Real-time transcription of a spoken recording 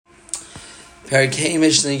Pirkei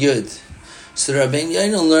Mishnah Yud. So Rabbeinu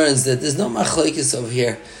Yona learns that there's no machlokes over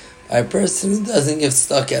here by a person who doesn't give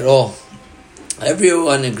stock at all.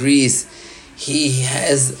 Everyone agrees he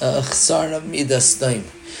has a chsarn of midas time.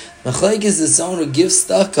 Machlokes is someone who gives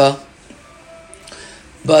tzedakah,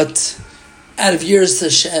 but out of yiras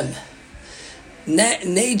Hashem.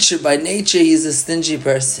 By nature, he's a stingy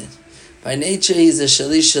person. By nature, he's a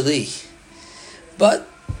shali. But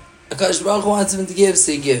Akash Baruch Hu wants him to give,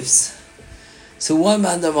 so he gives. So one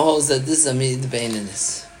man holds that this is a mid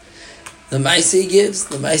baininess. The Maisi gives,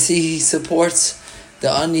 the Maisi he supports, the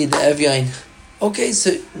Ani, the Evyain. Okay,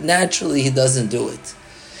 so naturally he doesn't do it.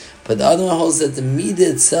 But the other one holds that the Midah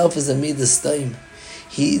itself is a Midah Staim.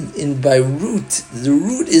 By root, the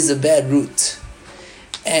root is a bad root.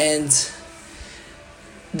 And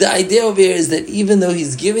the idea over here is that even though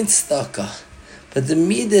he's giving tzedakah, but the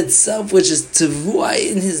Midah itself, which is Tevuah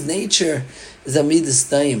in his nature, is a Midah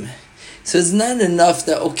Staim. So it's not enough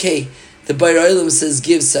that, okay, the Beit Olam says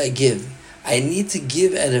give, so I give. I need to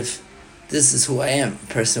give out of, this is who I am,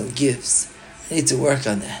 a person who gives. I need to work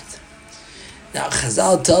on that. Now,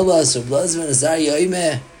 Chazal tell us, Reb Lazar Nazar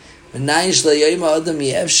Yoimeh, Menayin Shla Yoimeh Adam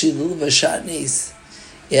Yevshi Lulav Shatnis,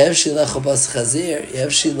 Yevshi Lachabas Chazir,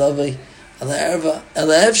 Yevshi Lavai Ala Erva,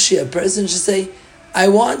 Ala Evshi, a person should say, I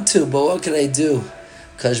want to, but what can I do?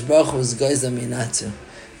 Kadosh Baruch Hu is goyz me not to.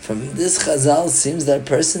 From this Chazal, it seems that a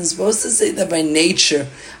person is supposed to say that by nature,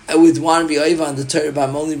 I would want to be over on the Torah, but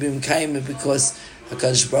I'm only being kaim because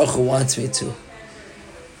HaKadosh Baruch Hu wants me to.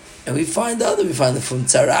 And we find the from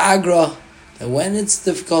Tzara Agra, that when it's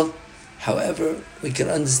difficult, however, we can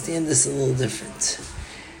understand this a little different.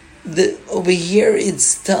 Over here,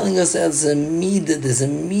 it's telling us there's a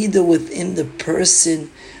midah within the person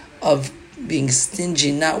of being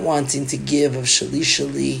stingy, not wanting to give, of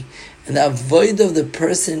shali. And the avoid of the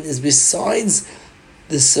person is besides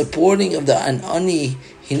the supporting of the anani,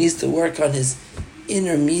 he needs to work on his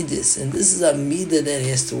inner midas. And this is a midah that he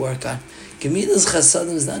has to work on. Gemilas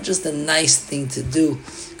chasadim is not just a nice thing to do,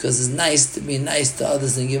 because it's nice to be nice to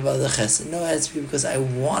others and give other chesed. No, it has to be because I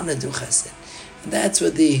want to do chesed. And that's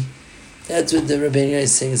what the Rabbeinu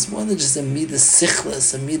is saying. It's more than just a midah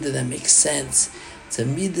sichlas, a midah that makes sense. It's a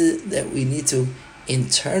midah that we need to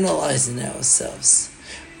internalize in ourselves.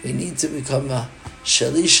 We need to become a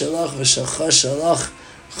shali shalach v'shalcha shalach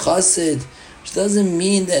chassid, which doesn't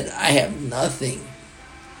mean that I have nothing.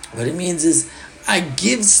 What it means is I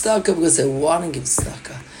give tzedakah because I want to give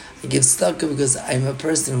tzedakah. I give tzedakah because I'm a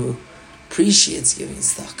person who appreciates giving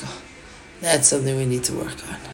tzedakah. That's something we need to work on.